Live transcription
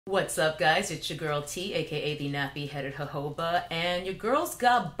What's up, guys? It's your girl T, aka the nappy-headed jojoba, and your girl's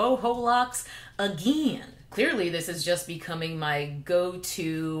got Boho Locs again. Clearly, this is just becoming my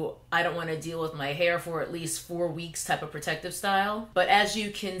go-to, I don't want to deal with my hair for at least 4 weeks type of protective style. But as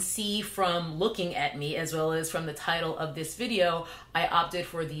you can see from looking at me, as well as from the title of this video, I opted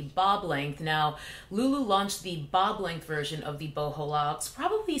for the bob length. Now, Lulu launched the bob length version of the Boho Locs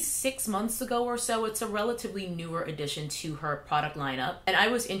probably 6 months ago or so. It's a relatively newer addition to her product lineup. And I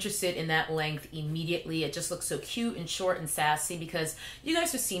was interested in that length immediately. It just looks so cute and short and sassy because you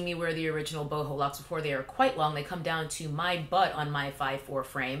guys have seen me wear the original Boho Locs before. They are quite long. They come down to my butt on my 5'4"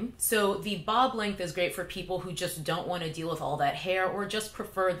 frame. So the bob length is great for people who just don't want to deal with all that hair or just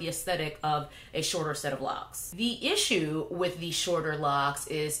prefer the aesthetic of a shorter set of locks. The issue with the shorter locks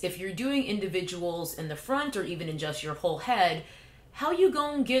is if you're doing individuals in the front or even in just your whole head, how you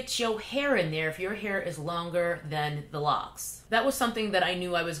gonna get your hair in there if your hair is longer than the locks? That was something that I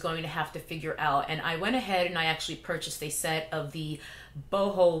knew I was going to have to figure out, and I went ahead and I actually purchased a set of the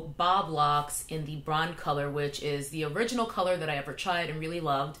Boho Bob Locs in the blonde color, which is the original color that I ever tried and really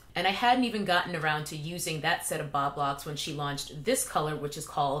loved. And I hadn't even gotten around to using that set of Bob Locs when she launched this color, which is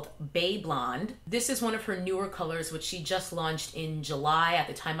called Bey-Blonde. This is one of her newer colors, which she just launched in July. At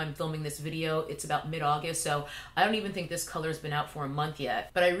the time I'm filming this video, it's about mid-August, so I don't even think this color's been out for a month yet.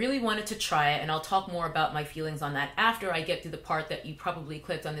 But I really wanted to try it, and I'll talk more about my feelings on that after I get to the part that you probably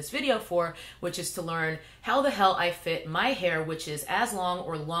clicked on this video for, which is to learn how the hell I fit my hair, which is as long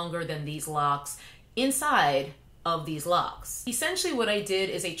or longer than these locks, inside of these locks. Essentially what I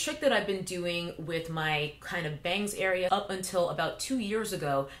did is a trick that I've been doing with my kind of bangs area. Up until about 2 years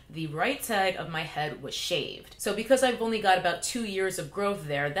ago, the right side of my head was shaved. So because I've only got about 2 years of growth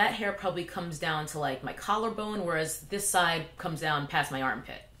there, that hair probably comes down to like my collarbone, whereas this side comes down past my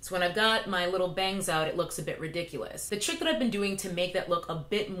armpit. So when I've got my little bangs out, it looks a bit ridiculous. The trick that I've been doing to make that look a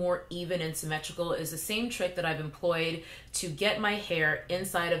bit more even and symmetrical is the same trick that I've employed to get my hair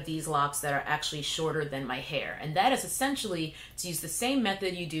inside of these locks that are actually shorter than my hair. And that is essentially to use the same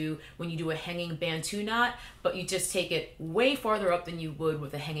method you do when you do a hanging bantu knot, but you just take it way farther up than you would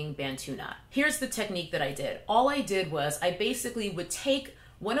with a hanging bantu knot. Here's the technique that I did. All I did was I basically would take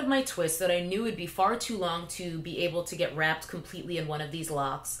one of my twists that I knew would be far too long to be able to get wrapped completely in one of these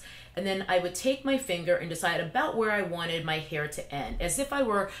locks, and then I would take my finger and decide about where I wanted my hair to end, as if I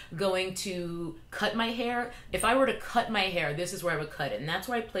were going to cut my hair. If I were to cut my hair, this is where I would cut it, and that's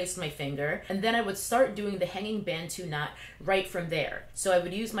where I placed my finger, and then I would start doing the hanging bantu knot right from there. So I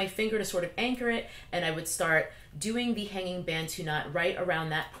would use my finger to sort of anchor it, and I would start doing the hanging bantu knot right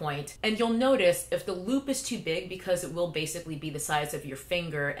around that point. And you'll notice if the loop is too big, because it will basically be the size of your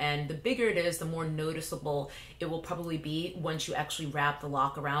finger, and the bigger it is, the more noticeable it will probably be once you actually wrap the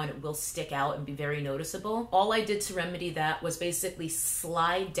lock around. It will stick out and be very noticeable. All I did to remedy that was basically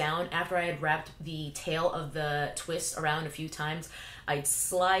slide down after I had wrapped the tail of the twist around a few times. I'd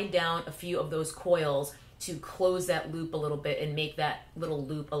slide down a few of those coils to close that loop a little bit and make that little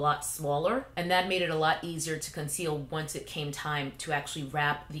loop a lot smaller. And that made it a lot easier to conceal once it came time to actually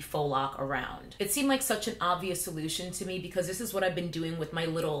wrap the faux lock around. It seemed like such an obvious solution to me because this is what I've been doing with my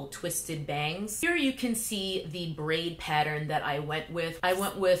little twisted bangs. Here you can see the braid pattern that I went with. I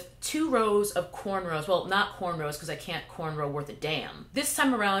went with 2 rows of cornrows. Well, not cornrows because I can't cornrow worth a damn. This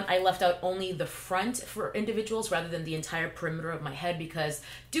time around, I left out only the front for individuals rather than the entire perimeter of my head because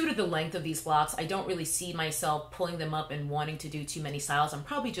due to the length of these locks, I don't really see myself pulling them up and wanting to do too many styles. I'm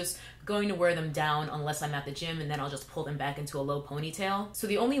probably just going to wear them down unless I'm at the gym, and then I'll just pull them back into a low ponytail. So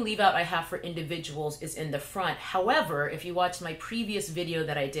the only leave out I have for individuals is in the front. However, if you watched my previous video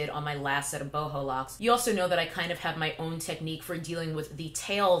that I did on my last set of Boho Locs, you also know that I kind of have my own technique for dealing with the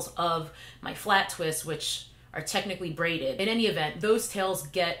tails of my flat twists, which are technically braided. In any event, those tails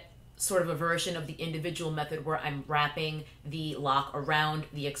get sort of a version of the individual method where I'm wrapping the lock around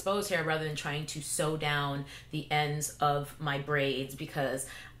the exposed hair rather than trying to sew down the ends of my braids because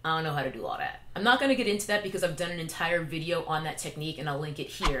I don't know how to do all that. I'm not going to get into that because I've done an entire video on that technique and I'll link it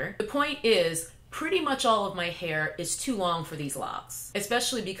here. The point is, pretty much all of my hair is too long for these locks,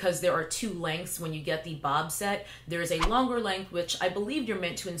 especially because there are 2 lengths when you get the bob set. There is a longer length, which I believe you're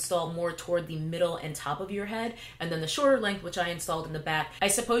meant to install more toward the middle and top of your head, and then the shorter length, which I installed in the back. I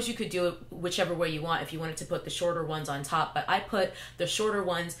suppose you could do it whichever way you want if you wanted to put the shorter ones on top, but I put the shorter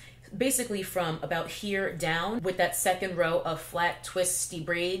ones basically from about here down with that second row of flat twisty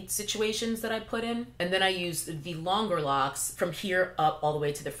braid situations that I put in. And then I used the longer locks from here up all the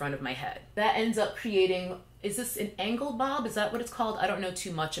way to the front of my head. That ends up creating is this an angled bob? Is that what it's called? I don't know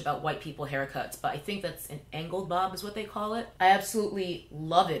too much about white people haircuts, but I think that's an angled bob is what they call it. I absolutely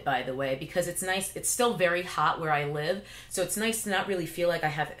love it, by the way, because it's nice. It's still very hot where I live, so it's nice to not really feel like I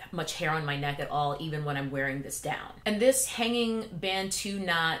have much hair on my neck at all, even when I'm wearing this down. And this hanging bantu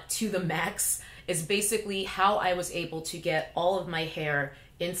knot to the max is basically how I was able to get all of my hair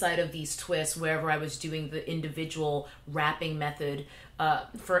inside of these twists wherever I was doing the individual wrapping method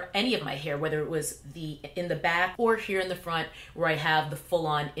for any of my hair, whether it was in the back or here in the front where I have the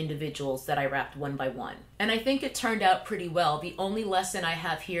full-on individuals that I wrapped one by one. And I think it turned out pretty well. The only lesson I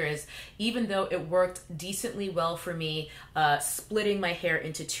have here is, even though it worked decently well for me, splitting my hair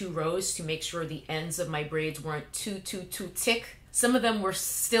into 2 rows to make sure the ends of my braids weren't too thick, some of them were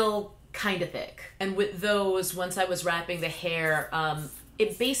still kind of thick. And with those, once I was wrapping the hair,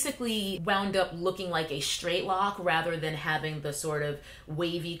 it basically wound up looking like a straight lock rather than having the sort of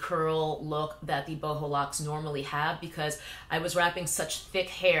wavy curl look that the Boho Locs normally have, because I was wrapping such thick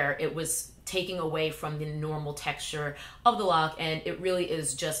hair, it was taking away from the normal texture of the lock, and it really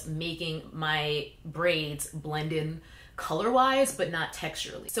is just making my braids blend in color-wise, but not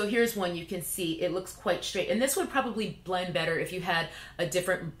texturally. So here's one. You can see it looks quite straight, and this would probably blend better if you had a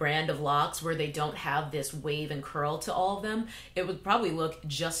different brand of locks where they don't have this wave and curl to all of them. It would probably look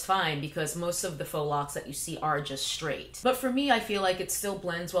just fine because most of the faux locks that you see are just straight. But for me, I feel like it still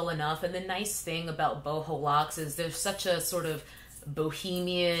blends well enough, and the nice thing about Boho Locs is there's such a sort of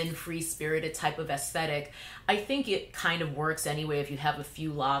bohemian, free-spirited type of aesthetic. I think it kind of works anyway if you have a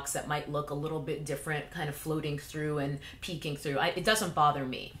few locks that might look a little bit different, kind of floating through and peeking through. It doesn't bother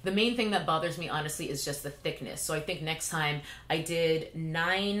me. The main thing that bothers me, honestly, is just the thickness. So I think next time I did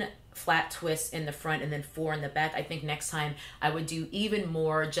 9 flat twists in the front and then 4 in the back. I think next time I would do even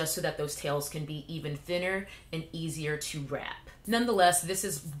more, just so that those tails can be even thinner and easier to wrap. Nonetheless, this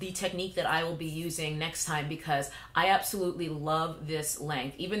is the technique that I will be using next time because I absolutely love this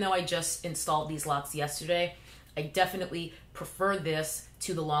length. Even though I just installed these locks yesterday, I definitely prefer this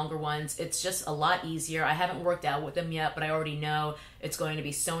to the longer ones. It's just a lot easier. I haven't worked out with them yet, but I already know it's going to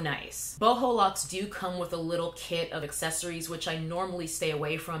be so nice. Boho Locs do come with a little kit of accessories, which I normally stay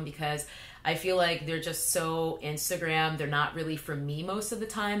away from because I feel like they're just so Instagram. They're not really for me most of the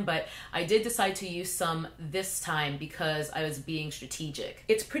time, but I did decide to use some this time because I was being strategic.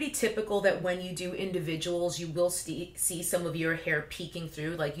 It's pretty typical that when you do individuals, you will see some of your hair peeking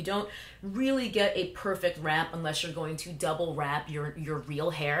through. Like, you don't really get a perfect wrap unless you're going to double wrap your real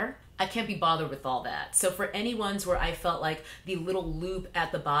hair. I can't be bothered with all that. So for any ones where I felt like the little loop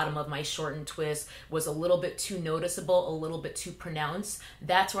at the bottom of my shortened twist was a little bit too noticeable, a little bit too pronounced,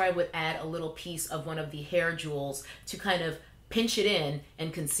 that's where I would add a little piece of one of the hair jewels to kind of pinch it in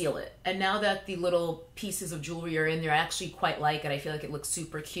and conceal it. And now that the little pieces of jewelry are in there, I actually quite like it. I feel like it looks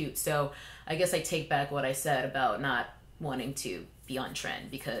super cute. So I guess I take back what I said about not wanting to be on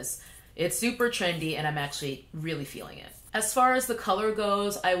trend, because it's super trendy and I'm actually really feeling it. As far as the color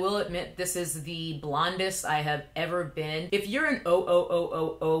goes, I will admit this is the blondest I have ever been. If you're an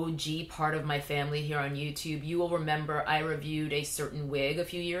OG part of my family here on YouTube, you will remember I reviewed a certain wig a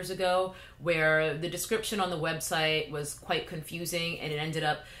few years ago where the description on the website was quite confusing and it ended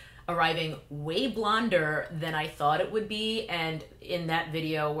up arriving way blonder than I thought it would be. And in that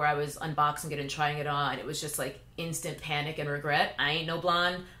video where I was unboxing it and trying it on, it was just like instant panic and regret. I ain't no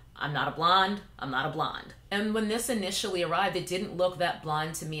blonde. I'm not a blonde. I'm not a blonde. And when this initially arrived, it didn't look that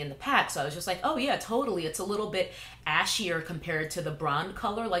blonde to me in the pack. So I was just like, oh yeah, totally. It's a little bit ashier compared to the blonde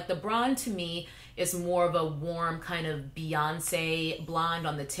color. Like, the blonde to me is more of a warm kind of Beyonce blonde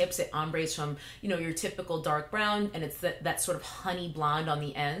on the tips. It ombres from, you know, your typical dark brown, and it's that sort of honey blonde on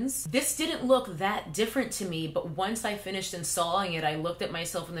the ends. This didn't look that different to me, but once I finished installing it, I looked at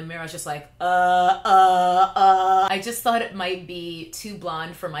myself in the mirror. I was just like, I just thought it might be too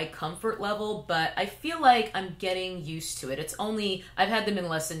blonde for my comfort level, but I feel like I'm getting used to it. I've had them in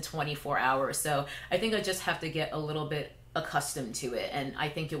less than 24 hours, so I think I just have to get a little bit accustomed to it, and I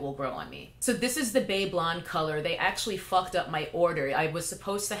think it will grow on me. So this is the Bey-Blonde color. They actually fucked up my order. I was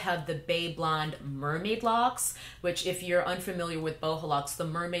supposed to have the Bey-Blonde Mermaid locks, which, if you're unfamiliar with Boho Locs, the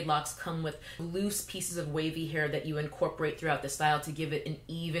Mermaid locks come with loose pieces of wavy hair that you incorporate throughout the style to give it an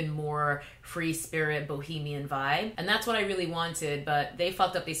even more free spirit bohemian vibe. And that's what I really wanted, but they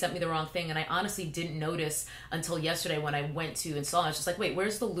fucked up. They sent me the wrong thing, and I honestly didn't notice until yesterday when I went to install. I was just like, wait,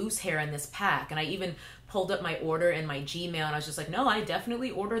 where's the loose hair in this pack? And I even pulled up my order in my Gmail, and I was just like, no, I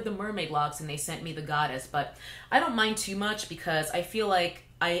definitely ordered the Mermaid locks, and they sent me the Goddess. But I don't mind too much because I feel like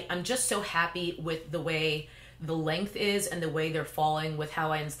I'm just so happy with the way the length is and the way they're falling with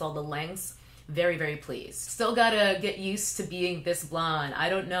how I installed the lengths, very, very pleased. Still gotta get used to being this blonde. I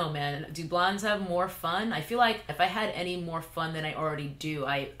don't know, man. Do blondes have more fun? I feel like if I had any more fun than I already do,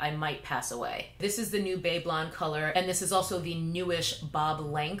 I might pass away. This is the new Bey-Blonde color, and this is also the newish bob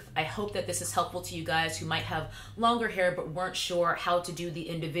length. I hope that this is helpful to you guys who might have longer hair but weren't sure how to do the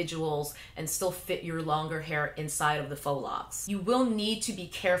individuals and still fit your longer hair inside of the faux locks. You will need to be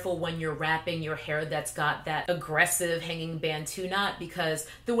careful when you're wrapping your hair that's got that aggressive hanging bantu knot, because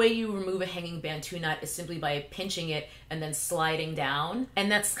the way you remove a hanging bantu knot is simply by pinching it and then sliding down.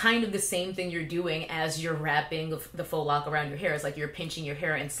 And that's kind of the same thing you're doing as you're wrapping the faux lock around your hair. It's like you're pinching your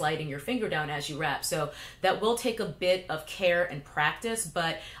hair and sliding your finger down as you wrap. So that will take a bit of care and practice,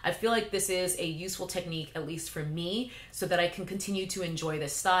 but I feel like this is a useful technique, at least for me, so that I can continue to enjoy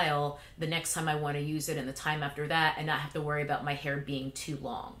this style the next time I want to use it and the time after that, and not have to worry about my hair being too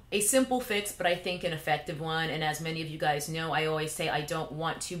long. A simple fix, but I think an effective one. And as many of you guys know, I always say I don't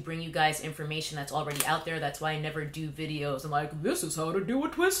want to bring you guys information that's already out there. That's why I never do videos. I'm like, this is how to do a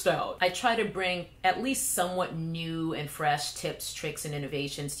twist out. I try to bring at least somewhat new and fresh tips, tricks, and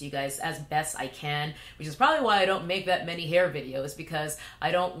innovations to you guys as best I can, which is probably why I don't make that many hair videos, because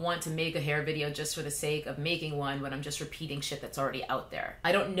I don't want to make a hair video just for the sake of making one when I'm just repeating shit that's already out there.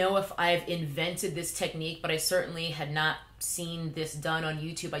 I don't know if I've invented this technique, but I certainly had not seen this done on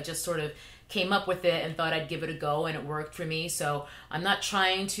YouTube. I just sort of came up with it and thought I'd give it a go, and it worked for me. So I'm not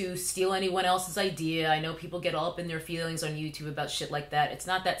trying to steal anyone else's idea. I know people get all up in their feelings on YouTube about shit like that. It's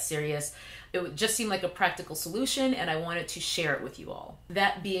not that serious. It would just seem like a practical solution, and I wanted to share it with you all.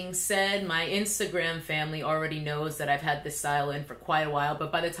 That being said, my Instagram family already knows that I've had this style in for quite a while,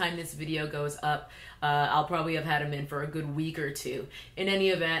 but by the time this video goes up, I'll probably have had them in for a good week or two. In any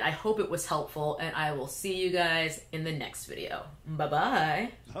event, I hope it was helpful, and I will see you guys in the next video.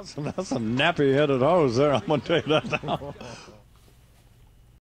 Bye-bye. That's some nappy-headed hose there, I'm gonna tell you that now.